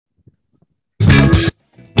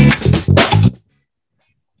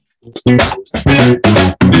All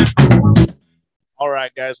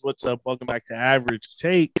right, guys, what's up? Welcome back to Average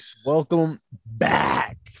Takes. Welcome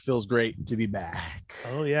back. Feels great to be back.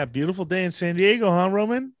 Oh, yeah, beautiful day in San Diego, huh,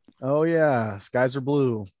 Roman? Oh yeah, skies are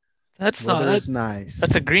blue. That's not Weather that, is nice.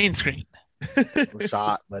 that's a green screen. No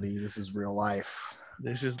shot, buddy. This is real life.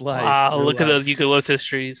 This is life. Wow, Real look at life. those eucalyptus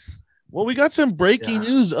trees. Well, we got some breaking Yeah.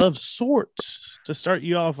 news of sorts to start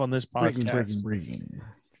you off on this Breaking. podcast.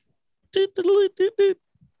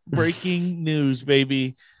 Breaking news,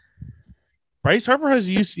 baby. Bryce Harper has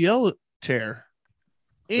a UCL tear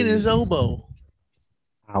in his elbow.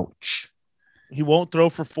 Ouch. He won't throw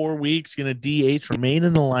for 4 weeks. Going to DH, remain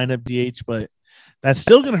in the lineup DH, but that's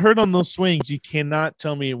still going to hurt on those swings. You cannot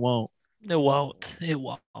tell me it won't. It won't. It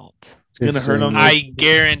won't. It's going to hurt on those. I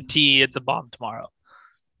guarantee it's a bomb tomorrow.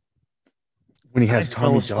 When he has I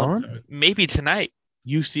Tommy know John. something. Maybe tonight.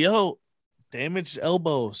 UCL damaged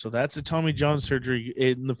elbow, so that's a Tommy John surgery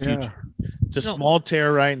in the future. Yeah. It's a No. small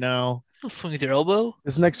tear right now. You'll swing with your elbow.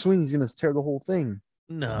 This next swing, he's gonna tear the whole thing.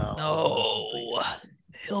 No, No,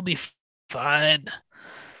 he'll be fine. that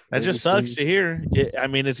Maybe just sucks to swings. hear.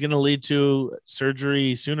 It's going to lead to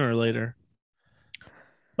surgery sooner or later.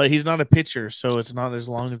 But he's not a pitcher, so it's not as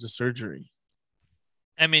long as a surgery.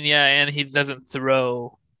 I mean, yeah, and he doesn't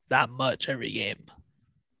throw that much every game.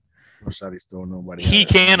 No shot. He's throwing nobody. He out.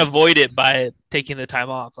 can avoid it by taking the time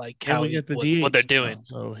off, like And how we get the what, DH what they're now, doing.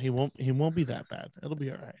 so he won't be that bad. It'll be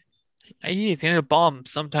all right. He's gonna bomb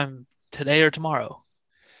sometime today or tomorrow.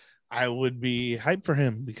 I would be hyped for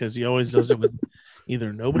him because he always does it with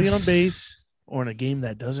either nobody on base or in a game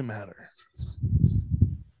that doesn't matter.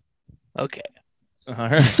 Okay. All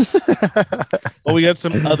right. Well, we got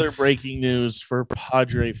some other breaking news for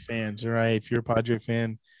Padre fans. All right. If you're a Padre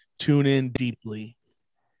fan, tune in deeply.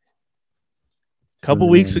 A couple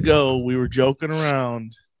weeks ago, we were joking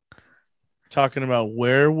around talking about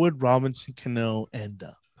where would Robinson Cano end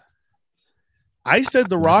up. I said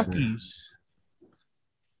the Rockies.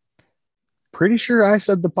 Pretty sure I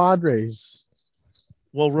said the Padres.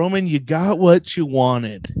 Well, Roman, you got what you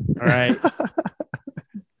wanted. All right.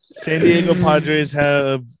 San Diego Padres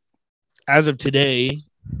have, as of today,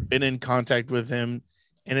 been in contact with him,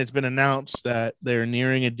 and it's been announced that they're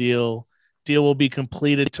nearing a deal. Deal will be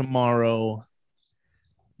completed tomorrow.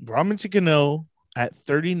 Robinson Cano, at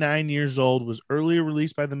 39 years old, was earlier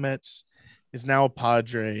released by the Mets, is now a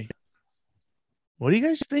Padre. What do you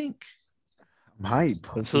guys think? I'm hype.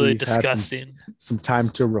 Hopefully Absolutely he's had disgusting. some time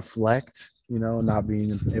to reflect. Not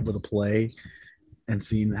being able to play and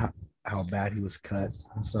seeing how bad he was cut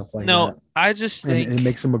and stuff like No, that. I just And think it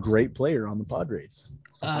makes him a great player on the Padres.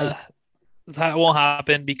 that won't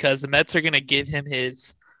happen because the Mets are gonna give him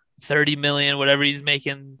his $30 million, whatever he's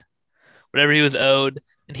making, whatever he was owed,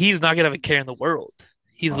 and he's not gonna have a care in the world.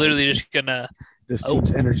 He's literally just gonna, This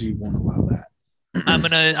team's energy won't allow that. I'm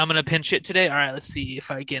gonna pinch hit today. All right, let's see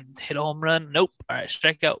if I can hit a home run. Nope. All right,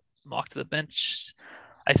 strike out, walk to the bench.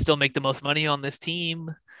 I still make the most money on this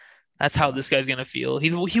team. That's how this guy's gonna feel.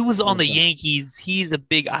 He was on the Yankees. He's a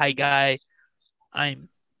big eye guy. I'm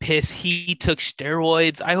pissed. He took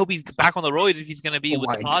steroids. I hope he's back on the roids if he's gonna be with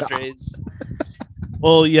the my Padres.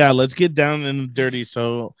 Well, yeah, let's get down in the dirty.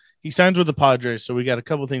 So he signs with the Padres. So we got a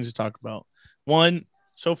couple things to talk about. One,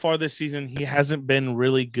 so far this season, he hasn't been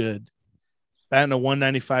really good. Batting a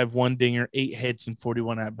 195, one dinger, 8 hits, and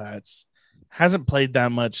 41 at-bats. Hasn't played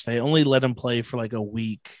that much. They only let him play for like a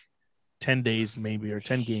week, 10 days maybe, or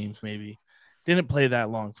 10 games maybe. Didn't play that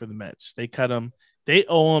long for the Mets. They cut him. They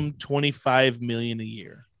owe him $25 million a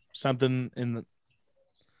year, something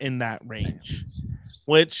in that range,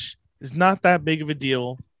 which is not that big of a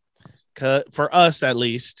deal for us at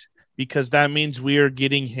least, because that means we are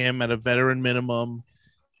getting him at a veteran minimum.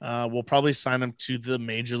 We'll probably sign him to the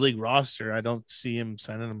major league roster. I don't see him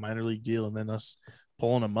signing a minor league deal and then us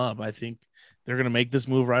pulling him up. I think they're going to make this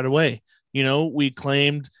move right away. We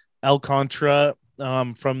claimed Alcantara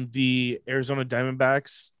from the Arizona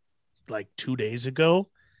Diamondbacks like 2 days ago,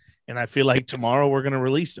 and I feel like tomorrow we're going to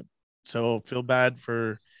release him. So feel bad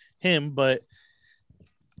for him, but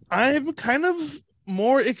I'm kind of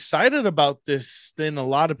more excited about this than a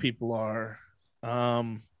lot of people are.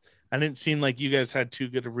 I didn't seem like you guys had too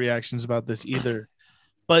good of reactions about this either,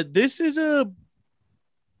 but this is a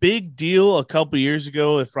big deal a couple years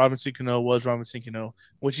ago if Robinson Cano was Robinson Cano,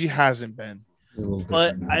 which he hasn't been.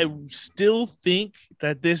 But I still think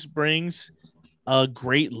that this brings a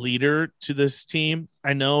great leader to this team.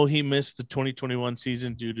 I know he missed the 2021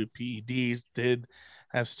 season due to PEDs, did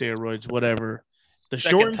have steroids, whatever. The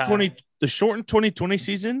shortened 2020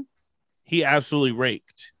 season, he absolutely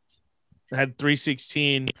raked. Had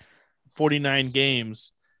 316, 49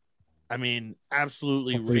 games. I mean,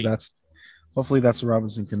 absolutely Hopefully raked. that's the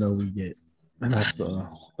Robinson Cano we get, and that's the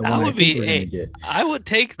That one I would think be we're a. gonna get. I would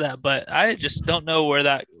take that, but I just don't know where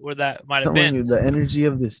that might have Telling been. you, the energy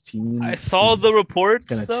of this team I saw the is reports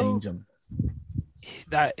gonna though change them.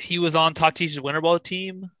 that he was on Tatis's winter ball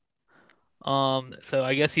team. So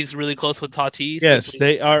I guess he's really close with Tatis. Yes,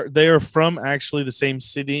 they are. They are from actually the same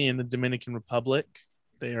city in the Dominican Republic.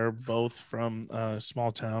 They are both from a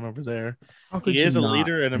small town over there. How could He is you a not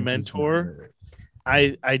leader and a think he's gonna mentor. do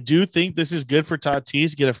it? I do think this is good for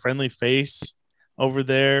Tatis. Get a friendly face over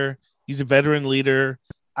there. He's a veteran leader.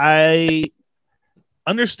 I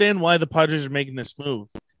understand why the Padres are making this move.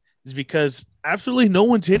 Is because absolutely no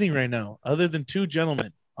one's hitting right now, other than two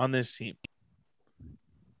gentlemen on this team.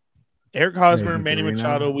 Eric Hosmer, Maybe Manny three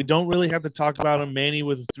Machado. now. We don't really have to talk about him. Manny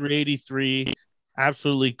with a 383,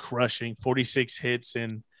 absolutely crushing 46 hits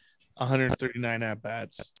and 139 at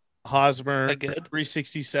bats. Hosmer, That good?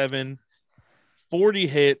 367, 40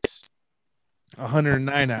 hits,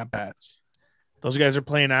 109 at bats. Those guys are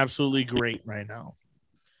playing absolutely great right now.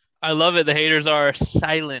 I love it. The haters are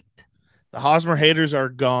silent. The Hosmer haters are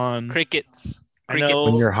gone. Crickets. I know.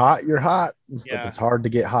 When you're hot, you're hot. Yeah. But it's hard to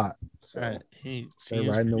get hot. So He they're seems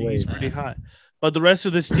riding the he's wave. pretty hot. But the rest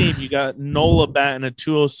of this team, you got Nola batting a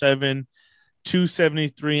 207,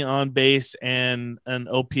 273 on base, and an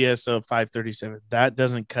OPS of 537. That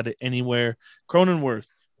doesn't cut it anywhere. Cronenworth,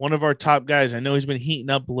 one of our top guys. I know he's been heating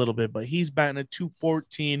up a little bit, but he's batting a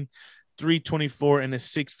 214, 324, and a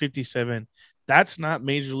 657. That's not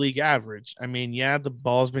major league average. I mean, yeah, the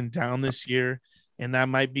ball's been down this year, and that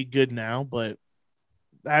might be good now, but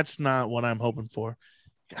that's not what I'm hoping for.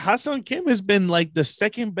 Ha-Seong Kim has been like the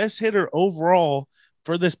second best hitter overall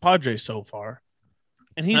for this Padres so far.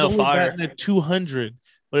 And he's only batting at 200,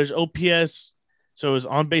 but his OPS, so his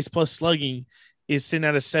on base plus slugging, is sitting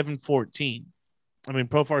at a 714. I mean,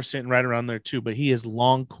 Profar's sitting right around there too, but he has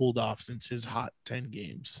long cooled off since his hot 10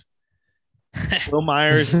 games. Will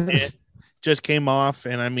Myers just came off,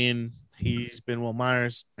 and I mean, he's been Will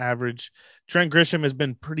Myers average. Trent Grisham has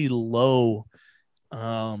been pretty low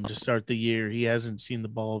to start the year. He hasn't seen the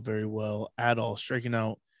ball very well at all, striking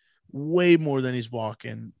out way more than he's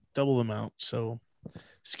walking, double the amount. So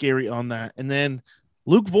scary on that. And then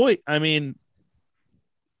Luke Voigt, I mean,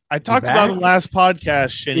 I talked about the last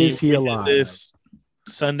podcast, and is he alive? This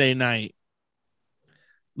Sunday night.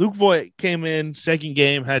 Luke Voigt came in second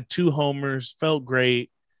game, had 2 homers, felt great.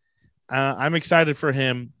 I'm excited for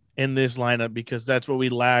him in this lineup because that's what we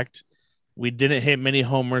lacked. We didn't hit many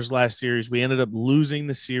homers last series. We ended up losing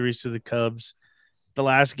the series to the Cubs. The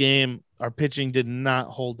last game, our pitching did not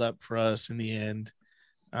hold up for us in the end.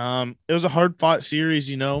 It was a hard-fought series,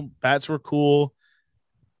 you know. Bats were cool,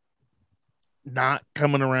 not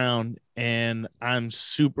coming around, and I'm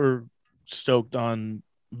super stoked on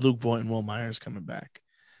Luke Voigt and Will Myers coming back.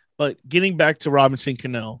 But getting back to Robinson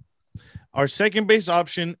Cano, our second base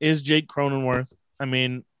option is Jake Cronenworth. I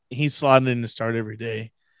mean, he's slotted in to start every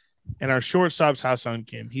day. And our shortstop's Ha-Seong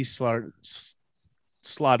Kim. He's slotted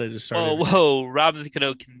to start. Whoa. Robinson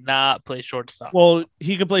Cano cannot play shortstop. Well,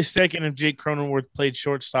 he could play second if Jake Cronenworth played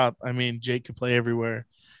shortstop. I mean, Jake could play everywhere.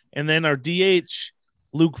 And then our DH,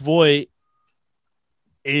 Luke Voigt,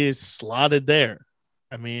 is slotted there.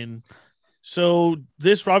 I mean, so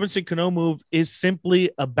this Robinson Cano move is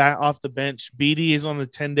simply a bat off the bench. Beatty is on a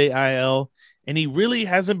 10-day IL, and he really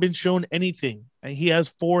hasn't been shown anything. And he has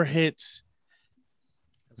 4 hits.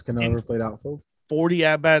 Has Cano ever played outfield? 40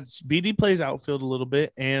 at-bats. Beatty plays outfield a little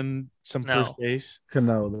bit and some first base.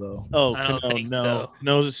 Cano, though. Oh, I don't think so.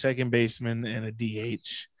 Cano's a second baseman and a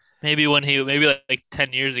DH. Maybe like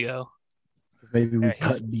 10 years ago. Maybe we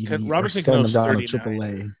cut Beatty or send him down to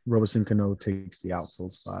AAA. Robinson Cano takes the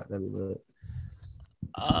outfield spot. That'd be lit.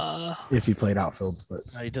 If he played outfield, but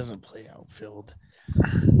no, he doesn't play outfield.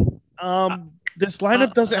 This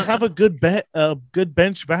lineup doesn't have a good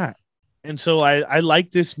bench bat, and so I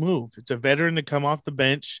like this move. It's a veteran to come off the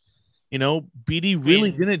bench. You know, Beatty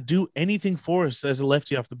really didn't do anything for us as a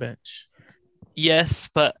lefty off the bench. Yes,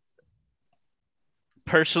 but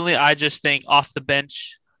personally, I just think off the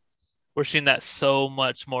bench, we're seeing that so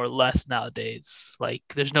much more less nowadays. Like,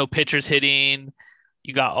 there's no pitchers hitting.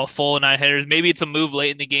 You got a full 9 hitters. Maybe it's a move late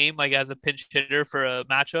in the game, like as a pinch hitter for a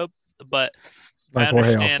matchup. But like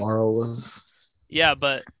Jorge Alfaro was. Yeah,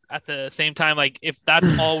 but at the same time, like if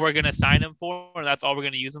that's all we're gonna sign him for, or that's all we're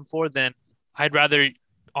gonna use him for, then I'd rather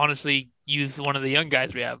honestly use one of the young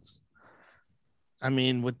guys we have. I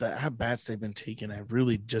mean, with the at bats they've been taking, I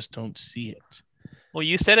really just don't see it. Well,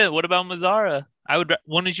 you said it. What about Mazara?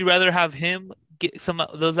 Wouldn't you rather have him get some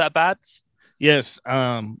of those at bats? Yes.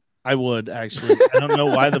 I would actually. I don't know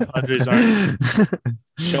why the Padres aren't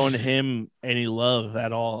showing him any love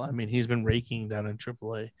at all. I mean, he's been raking down in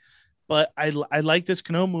AAA. But I like this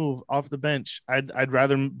Cano move off the bench. I'd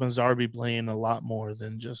rather Mazar be playing a lot more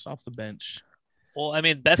than just off the bench. Well, I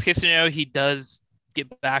mean, best case scenario, he does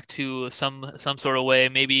get back to some sort of way.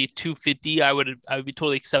 Maybe 250. I would be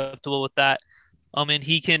totally acceptable with that. And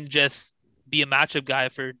he can just be a matchup guy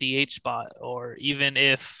for DH spot, or even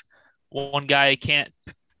if one guy can't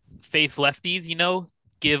face lefties,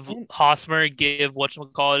 give Hosmer, give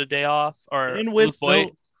whatchamacallit a day off, or with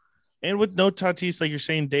no Tatis, like you're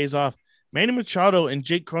saying, days off. Manny Machado and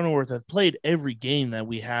Jake Cronenworth have played every game that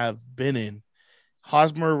we have been in.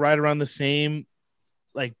 Hosmer right around the same,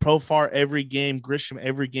 like Profar every game, Grisham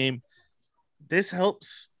every game. This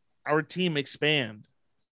helps our team expand.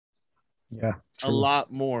 Yeah, true. A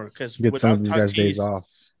lot more because get some of these guys days off.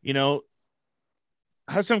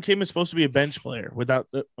 Ha-Seong Kim is supposed to be a bench player. Without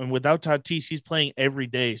Tatis, he's playing every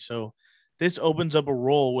day. So this opens up a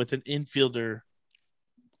role with an infielder.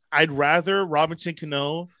 I'd rather Robinson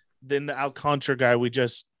Cano than the Alcantara guy we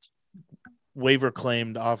just waiver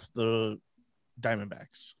claimed off the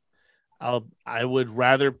Diamondbacks. I would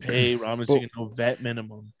rather pay Robinson Cano vet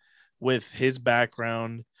minimum with his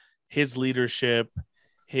background, his leadership,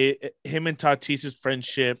 him and Tatis's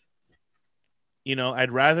friendship.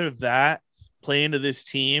 I'd rather that play into this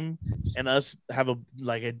team and us have a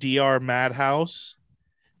DR madhouse,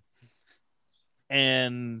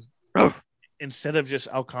 and instead of just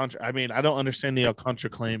Alcantara. I mean, I don't understand the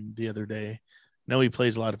Alcantara claim the other day. No, he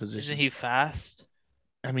plays a lot of positions. Isn't he fast?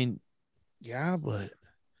 I mean, yeah, but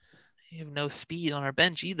you have no speed on our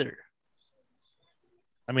bench either.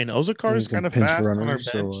 I mean, Ozakar is kind of fast on our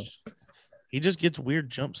bench. He just gets weird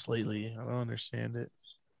jumps lately. I don't understand it.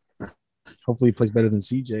 Hopefully he plays better than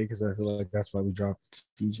CJ, because I feel like that's why we dropped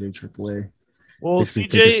CJ AAA. Well,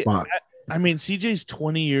 CJ, I mean, CJ's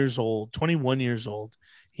 21 years old.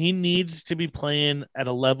 He needs to be playing at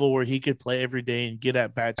a level where he could play every day and get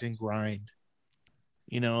at bats and grind.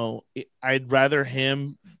 I'd rather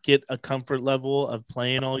him get a comfort level of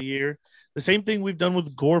playing all year. The same thing we've done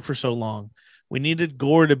with Gore for so long. We needed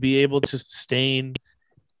Gore to be able to sustain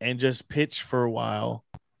and just pitch for a while.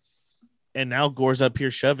 And now Gore's up here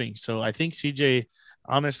shoving. So I think CJ,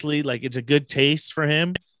 honestly, it's a good taste for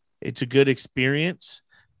him. It's a good experience,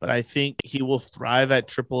 but I think he will thrive at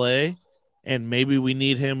AAA, and maybe we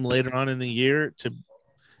need him later on in the year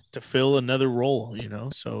to fill another role,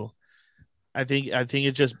 So I think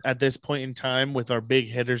it's just at this point in time with our big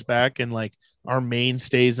hitters back and our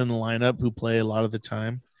mainstays in the lineup who play a lot of the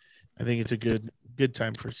time, I think it's a good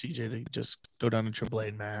time for CJ to just go down to AAA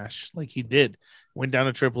and mash like he did. Went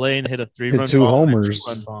down to AAA and hit a 3-run 2 homers.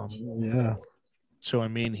 Bomb. Yeah. So I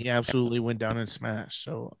mean, he absolutely went down and smashed.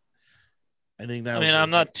 So I think that. I'm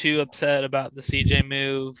not too upset about the CJ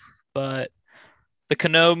move, but the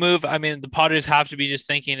Cano move. I mean, the Padres have to be just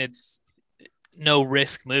thinking it's no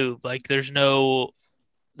risk move. There's no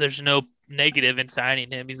negative in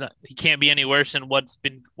signing him. He can't be any worse than what's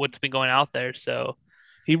been going out there. So.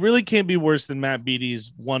 He really can't be worse than Matt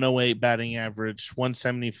Beaty's 108 batting average,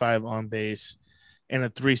 175 on base, and a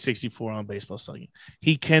 364 on base plus slugging.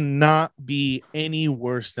 He cannot be any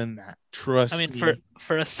worse than that. Trust me.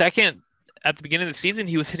 For a second at the beginning of the season,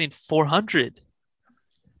 he was hitting 400.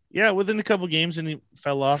 Yeah, within a couple games, and he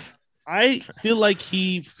fell off. I feel like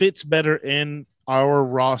he fits better in our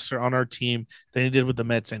roster on our team than he did with the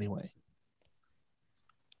Mets anyway.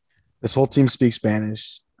 This whole team speaks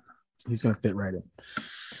Spanish. He's going to fit right in.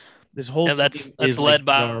 This whole team that's led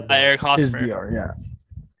by Eric Hosmer. Is DR, yeah.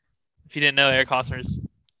 If you didn't know, Eric Hosmer is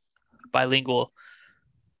bilingual.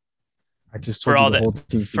 I just told you the whole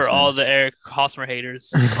team. For all the Eric Hosmer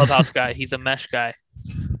haters, clubhouse guy, he's a mesh guy.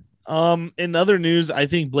 In other news, I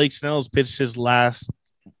think Blake Snell's pitched his last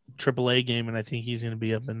AAA game, and I think he's going to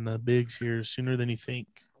be up in the bigs here sooner than you think.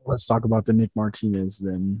 Let's talk about the Nick Martinez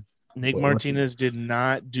then. Nick Martinez did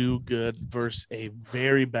not do good versus a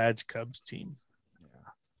very bad Cubs team.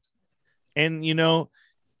 Yeah. And,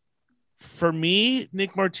 for me,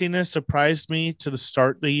 Nick Martinez surprised me to the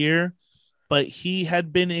start of the year, but he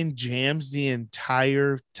had been in jams the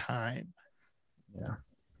entire time. Yeah.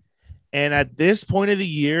 And at this point of the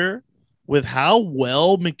year, with how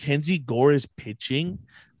well Mackenzie Gore is pitching,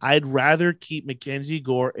 I'd rather keep Mackenzie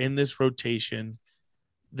Gore in this rotation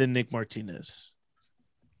than Nick Martinez.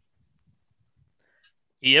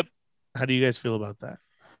 Yep. How do you guys feel about that?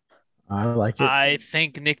 I like it. I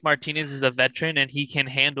think Nick Martinez is a veteran, and he can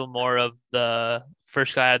handle more of the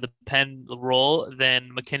first guy out of the pen role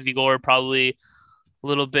than Mackenzie Gore. Probably a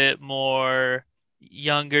little bit more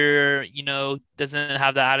younger, doesn't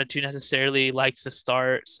have the attitude necessarily, likes to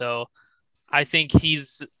start. So I think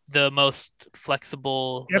he's the most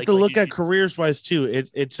flexible. You have to look at careers wise too.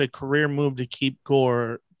 It's a career move to keep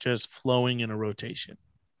Gore just flowing in a rotation.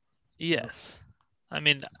 Yes. I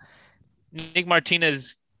mean, Nick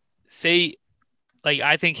Martinez,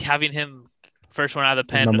 I think having him first one out of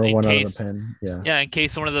the pen, number one out of the pen, yeah, in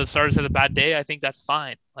case one of the starters has a bad day, I think that's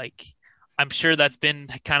fine. Like, I'm sure that's been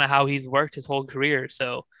kind of how he's worked his whole career.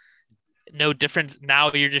 So no difference.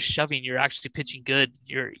 Now you're just shoving. You're actually pitching good.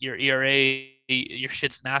 Your ERA, your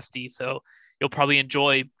shit's nasty. So you'll probably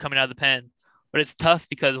enjoy coming out of the pen. But it's tough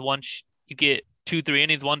because once you get 2-3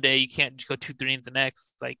 innings one day, you can't just go 2-3 innings the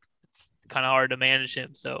next. Like, it's kind of hard to manage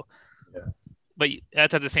him. So, but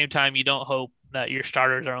that's at the same time, you don't hope that your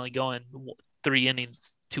starters are only going 3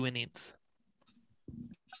 innings, 2 innings.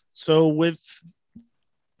 So with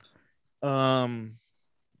I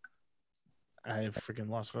freaking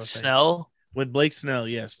lost what I was saying. Snell? With Blake Snell,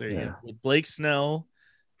 yes, there you go. With Blake Snell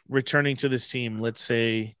returning to this team, let's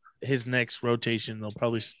say his next rotation, they'll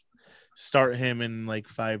probably start him in like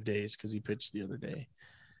 5 days because he pitched the other day.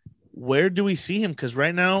 Where do we see him? Because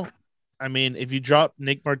right now, I mean, if you drop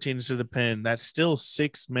Nick Martinez to the pen, that's still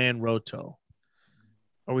 6-man roto.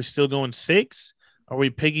 Are we still going 6? Are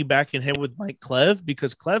we piggybacking him with Mike Clev?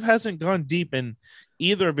 Because Clev hasn't gone deep in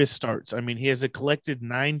either of his starts. I mean, he has a collected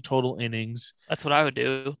 9 total innings. That's what I would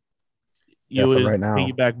do. You would right now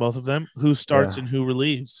piggyback both of them? Who starts and who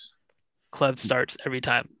relieves? Clev starts every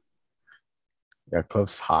time. Yeah,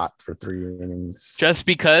 Clev's hot for 3 innings. Just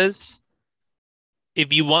because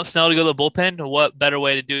if you want Snell to go to the bullpen, what better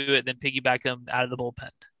way to do it than piggyback him out of the bullpen?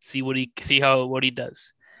 See what he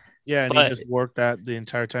does. Yeah, and he just worked that the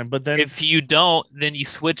entire time. But then if you don't, then you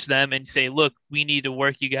switch them and say, look, we need to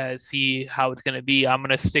work you guys, see how it's going to be. I'm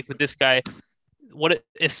going to stick with this guy.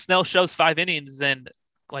 If Snell shoves 5 innings, then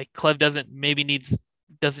like Clev doesn't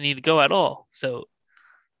need to go at all. So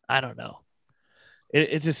I don't know.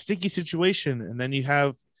 It's a sticky situation. And then you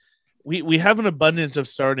have we have an abundance of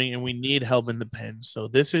starting and we need help in the pen. So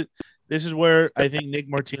this is where I think Nick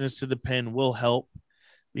Martinez to the pen will help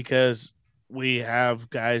because we have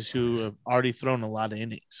guys who have already thrown a lot of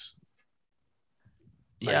innings.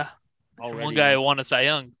 Yeah. One guy won a Cy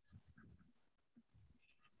Young.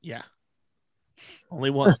 Yeah. Only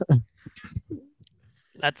one.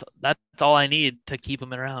 That's all I need to keep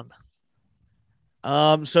him around.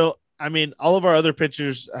 So, I mean, all of our other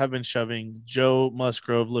pitchers have been shoving. Joe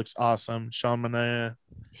Musgrove looks awesome. Sean Manaea.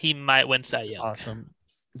 He might win Cy Young. Awesome.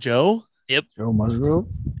 Joe? Yep. Joe Musgrove?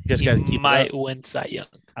 He might win Cy Young.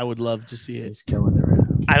 I would love to see it. He's killing it right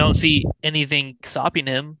now. I don't see anything stopping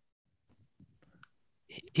him.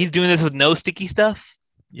 He's doing this with no sticky stuff.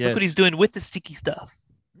 Yes. Look what he's doing with the sticky stuff.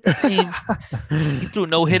 He threw a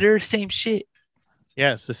no-hitter, same shit.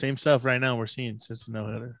 Yeah, it's the same stuff right now we're seeing since the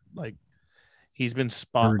no-hitter. Like, he's been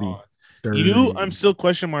spot on. You, I'm still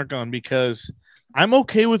question mark on because I'm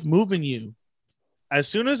okay with moving you. As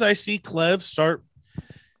soon as I see Clev start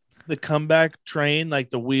the comeback train,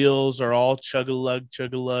 like the wheels are all chug-a-lug,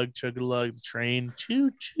 chug-a-lug, chug-a-lug, the train,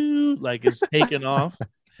 choo-choo, like it's taking off.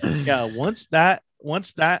 Yeah, once that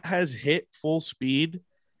has hit full speed,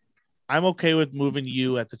 I'm okay with moving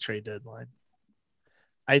you at the trade deadline.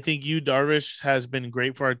 I think Darvish has been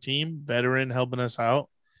great for our team, veteran helping us out.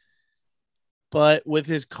 But with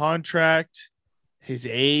his contract, his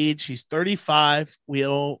age, he's 35. We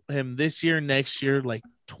owe him this year, next year, like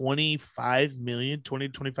 25 million.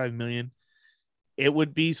 It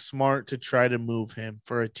would be smart to try to move him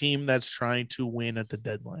for a team that's trying to win at the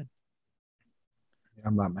deadline.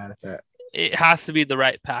 I'm not mad at that. It has to be the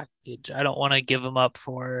right package. I don't want to give him up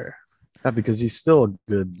for because he's still a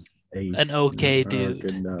good ace. An okay dude.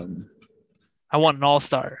 Good, I want an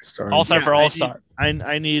all-star. All-star for all-star.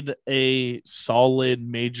 I need a solid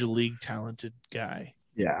major league talented guy.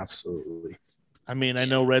 Yeah, absolutely. I mean, I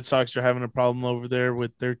know Red Sox are having a problem over there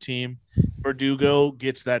with their team. Verdugo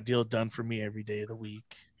gets that deal done for me every day of the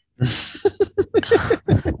week.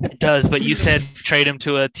 It does, but you said trade him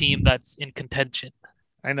to a team that's in contention.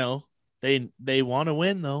 I know. They want to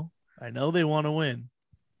win, though. I know they want to win.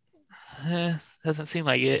 Doesn't seem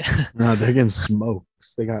like it. No, they're getting smoked.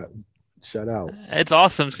 They got shut out. It's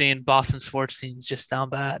awesome seeing Boston sports teams just down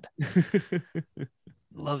bad.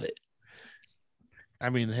 Love it. I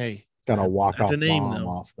mean, hey. Gotta walk off bomb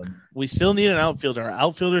off them. We still need an outfielder. Our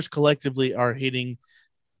outfielders collectively are hitting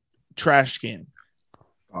trash can.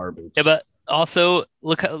 Garbage. Yeah, but also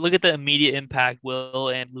look at the immediate impact Will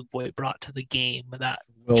and Luke Voit brought to the game.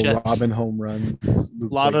 Robin home runs. A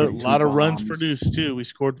lot of runs produced too. We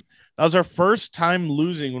scored. That was our first time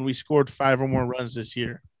losing when we scored 5 or more runs this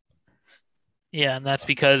year. Yeah, and that's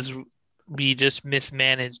because we just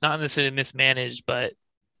mismanaged. Not necessarily mismanaged, but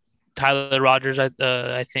Tyler Rogers,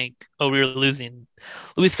 I think. Oh, we were losing.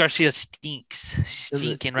 Luis Garcia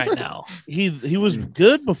stinking right now. He was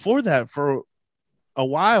good before that for a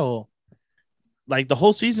while. Like the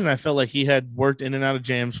whole season, I felt like he had worked in and out of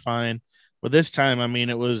jams fine. But this time, I mean,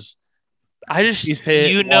 it was. I just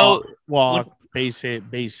hit, walk, base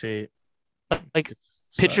hit. Like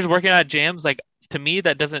pitchers working at jams, like to me,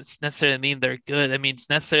 that doesn't necessarily mean they're good. I mean, it's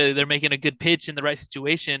necessarily they're making a good pitch in the right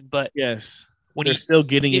situation, but yes. When they're still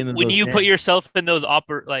getting in when you put yourself in those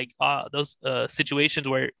situations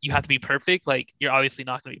where you have to be perfect, like you're obviously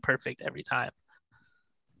not going to be perfect every time.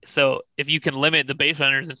 So if you can limit the base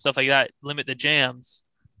runners and stuff like that, limit the jams,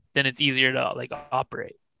 then it's easier to like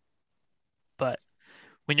operate. But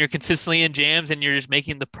when you're consistently in jams and you're just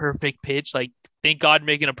making the perfect pitch, like thank God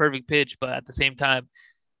making a perfect pitch, but at the same time,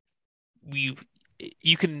 you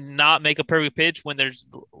can not make a perfect pitch when there's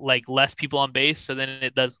like less people on base, so then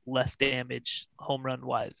it does less damage home run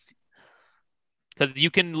wise. Because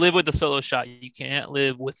you can live with the solo shot, you can't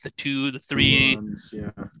live with the 2, the 3,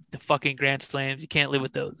 the fucking grand slams. You can't live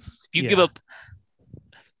with those. If you give up,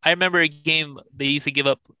 I remember a game they used to give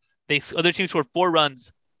up. Other teams scored 4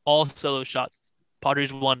 runs, all solo shots.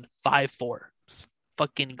 Padres won 5-4.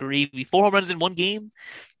 Fucking gravy. 4 home runs in one game.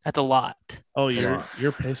 That's a lot. Oh,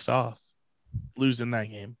 you're pissed off losing that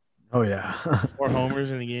game. Oh yeah. 4 homers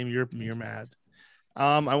in a game, you're mad.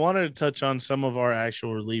 I wanted to touch on some of our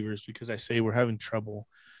actual relievers because I say we're having trouble.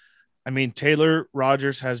 I mean, Taylor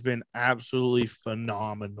Rogers has been absolutely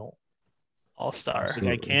phenomenal. All-star.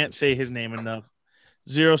 I can't say his name enough.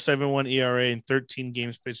 0.71 ERA in 13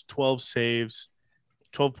 games pitched, 12 saves,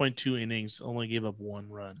 12.2 innings, only gave up 1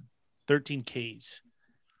 run. 13 Ks.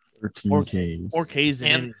 13 Ks. 4 Ks in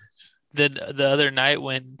innings. The other night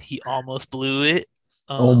when he almost blew it.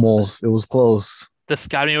 Almost. It was close. The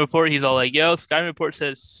scouting report, he's all like, yo, scouting report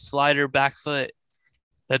says slider back foot.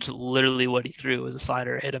 That's literally what he threw, was a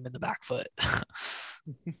slider, hit him in the back foot.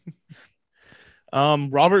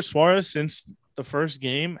 Robert Suarez, since the first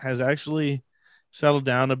game, has actually settled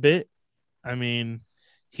down a bit. I mean,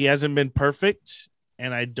 he hasn't been perfect,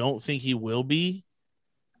 and I don't think he will be.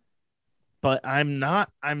 But I'm not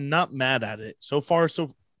mad at it. So far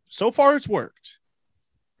it's worked.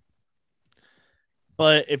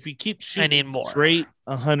 But if you keep shooting straight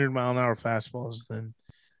 100-mile-an-hour fastballs, then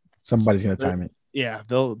somebody's gonna time it. Yeah,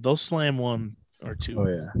 they'll slam 1 or 2. Oh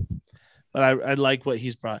yeah. But I like what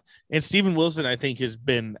he's brought. And Steven Wilson, I think, has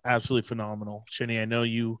been absolutely phenomenal. Chinny, I know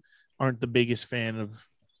you aren't the biggest fan of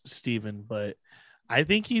Steven, but I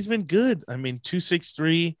think he's been good. I mean,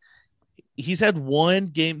 2.63. He's had one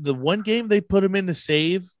game. The one game they put him in to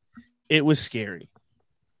save, it was scary.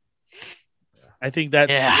 I think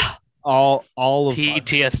that's all of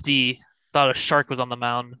PTSD. Thought a shark was on the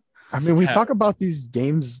mound. I mean, we talk about these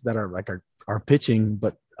games that are like our pitching,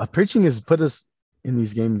 but pitching has put us in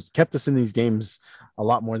these games, kept us in these games a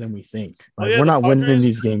lot more than we think. Like, we're not winning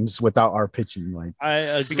these games without our pitching. Like,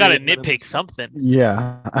 we got to nitpick something.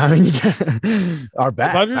 Yeah, I mean, our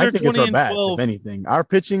bats. I think it's our bats. If anything, our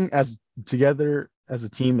pitching as together as a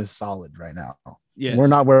team is solid right now. Yes. We're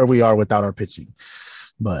not where we are without our pitching,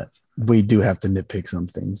 but we do have to nitpick some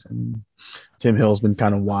things. I mean, Tim Hill's been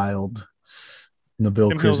kind of wild.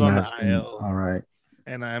 Nabil Crismatt's been all right.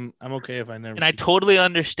 And I'm okay if I never. And I totally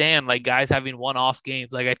understand, like, guys having one-off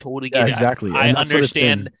games. Like, I totally get it. Exactly. I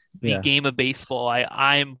understand the game of baseball.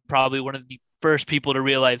 I'm probably one of the first people to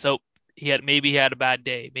realize, he had a bad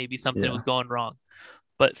day. Maybe something was going wrong.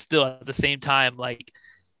 But still, at the same time, like,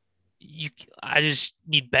 I just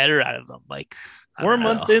need better out of them. Like, we're a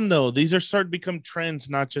month in, though. These are starting to become trends,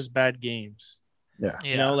 not just bad games. Yeah.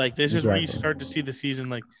 You know, like, this is where you start to see the season,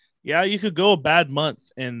 like, yeah, you could go a bad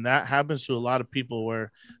month, and that happens to a lot of people.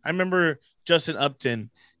 Where I remember Justin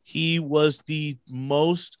Upton, he was the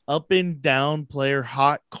most up and down player,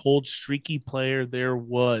 hot, cold, streaky player there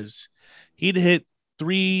was. He'd hit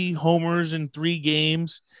 3 homers in 3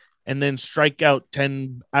 games and then strike out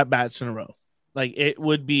 10 at-bats in a row. Like, it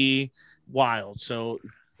would be wild. So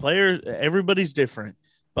everybody's different.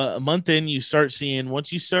 But a month in, you start seeing,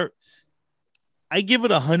 I give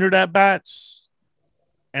it 100 at-bats.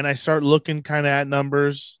 And I start looking kind of at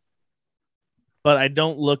numbers, but I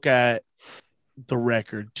don't look at the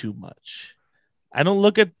record too much. I don't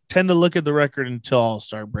tend to look at the record until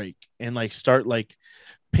All-Star break and like start like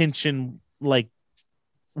pinching like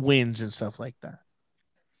wins and stuff like that.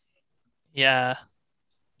 Yeah.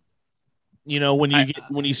 You know, when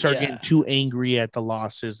you start getting too angry at the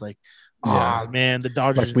losses, like, oh man, the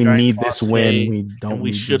Dodgers. Like we need this win. We don't. And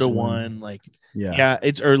we should have won. Like, yeah,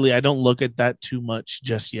 it's early. I don't look at that too much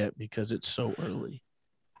just yet because it's so early.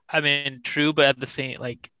 I mean, true, but at the same,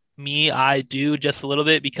 like me, I do just a little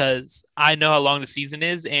bit because I know how long the season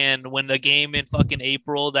is, and when the game in fucking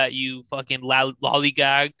April that you fucking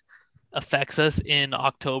lollygag affects us in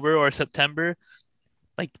October or September,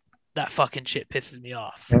 like that fucking shit pisses me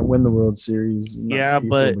off. Can't win the World Series. Yeah,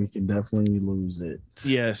 but we can definitely lose it.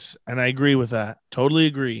 Yes, and I agree with that. Totally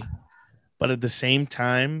agree. But at the same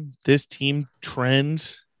time, this team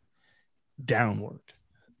trends downward.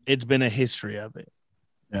 It's been a history of it.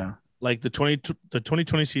 Yeah. Like the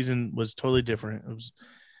 2020 season was totally different. It was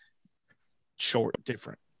short,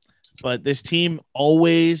 different. But this team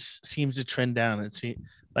always seems to trend down. It's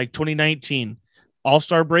like 2019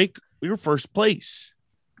 All-Star break, we were first place.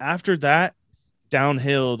 After that,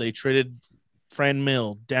 downhill. They traded Fran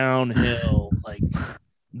Mill, downhill, like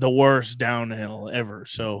the worst downhill ever.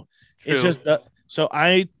 So it's just so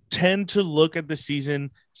I tend to look at the season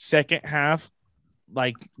second half,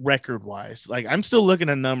 like record wise. Like I'm still looking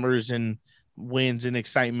at numbers and wins and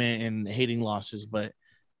excitement and hating losses, but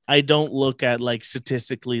I don't look at like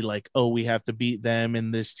statistically like, oh, we have to beat them in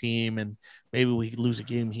this team and maybe we lose a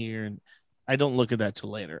game here. And I don't look at that till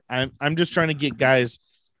later. I'm just trying to get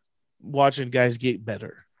watching guys get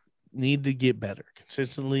better. Need to get better.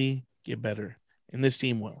 Consistently get better. And this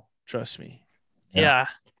team will. Trust me. Yeah.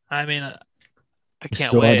 I mean, I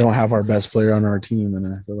can't wait. I don't have our best player on our team. And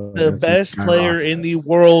I feel like the best player in the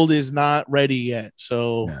world is not ready yet.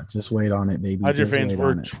 So yeah, just wait on it, baby. Dodger fans,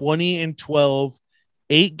 we're 20-12,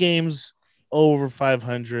 8 games over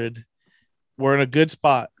 500. We're in a good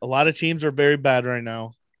spot. A lot of teams are very bad right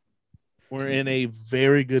now. We're in a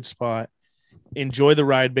very good spot. Enjoy the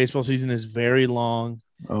ride. Baseball season is very long.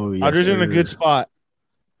 Oh, yes, Dodgers are in a good spot.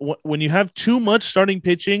 When you have too much starting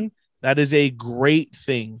pitching, that is a great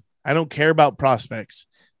thing. I don't care about prospects.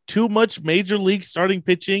 Too much major league starting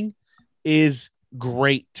pitching is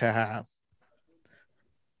great to have.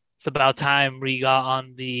 It's about time we got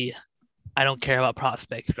on the I don't care about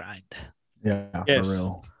prospects grind. Yeah, yes. For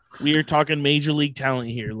real. We are talking major league talent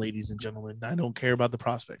here, ladies and gentlemen. I don't care about the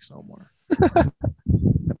prospects no more.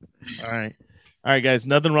 All right, guys.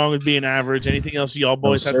 Nothing wrong with being average. Anything else y'all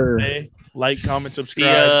boys have to say? Like, comment,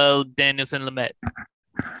 subscribe. See Danielson Lamet.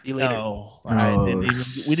 See you later.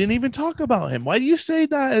 We didn't even talk about him. Why do you say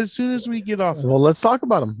that as soon as we get off? Well, let's talk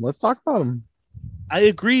about him. I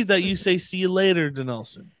agree that you say see you later,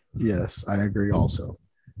 Denelson. Yes, I agree also.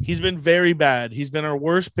 He's been very bad. He's been our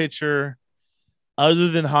worst pitcher other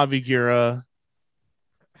than Javi Guerra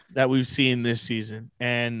that we've seen this season.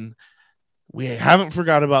 And we haven't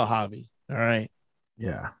forgot about Javi. All right.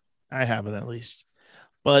 Yeah. I haven't at least.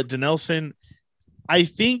 But Denelson, I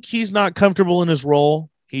think he's not comfortable in his role.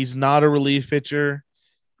 He's not a relief pitcher.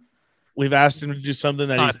 We've asked him to do something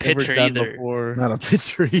that he's never done before. Not a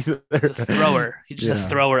pitcher either. He's a thrower. He's just a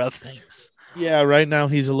thrower of things. Yeah, right now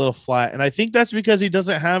he's a little flat. And I think that's because he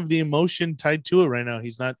doesn't have the emotion tied to it right now.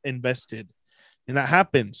 He's not invested. And that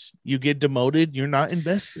happens. You get demoted, you're not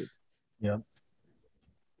invested. Yeah.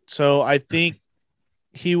 So I think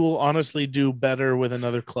he will honestly do better with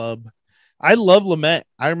another club. I love Lamet.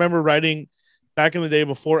 I remember writing back in the day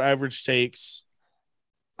before Average Takes,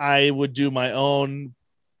 I would do my own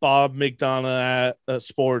Bob McDonough at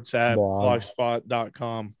sports at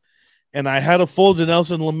blogspot.com. And I had a full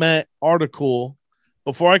Denelson Lamet article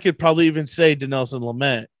before I could probably even say Denelson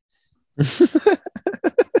Lamet.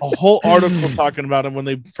 A whole article talking about him when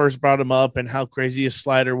they first brought him up and how crazy his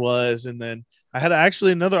slider was. And then I had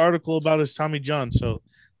actually another article about his Tommy John. So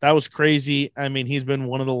that was crazy. I mean, he's been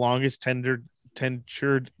one of the longest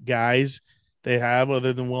tenured guys they have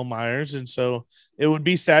other than Will Myers. And so it would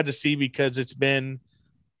be sad to see because it's been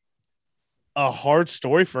a hard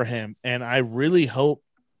story for him. And I really hope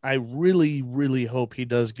he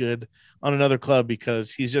does good on another club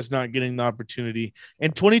because he's just not getting the opportunity.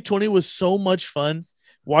 And 2020 was so much fun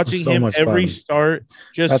watching him every start.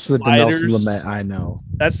 That's the Denelson Lamet I know.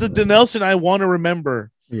 That's the Denelson I want to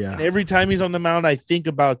remember. Yeah. And every time he's on the mound, I think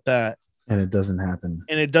about that. And it doesn't happen.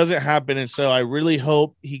 And so I really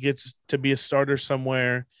hope he gets to be a starter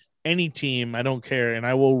somewhere, any team. I don't care. And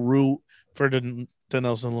I will root for Denelson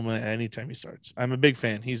Lamet anytime he starts. I'm a big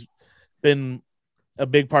fan. He's been a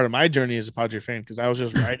big part of my journey as a Padre fan because I was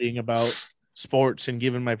just writing about sports and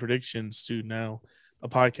giving my predictions to now a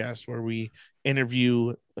podcast where we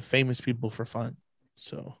interview famous people for fun.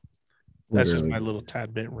 So that's just my little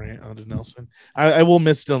tad bit rant on Denelson. I will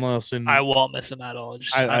miss Denelson. I won't miss him at all.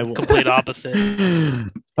 Just I'm complete opposite. I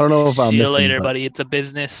don't know if I'll see miss you later, him, buddy. It's a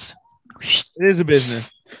business. It is a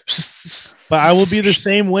business. But I will be the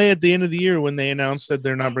same way at the end of the year when they announce that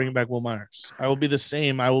they're not bringing back Will Myers. I will be the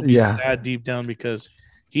same. I will be sad deep down because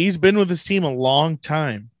he's been with his team a long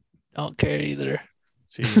time. Don't care either.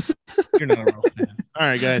 See, you're not a real fan. All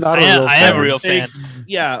right, guys. I am a real fan.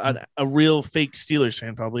 Yeah, a real fake Steelers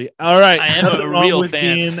fan, probably. All right. I am a real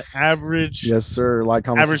fan. Average. Yes, sir. Like,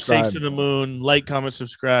 comment, average subscribe. takes to the moon. Like, comment,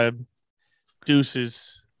 subscribe.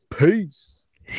 Deuces. Peace.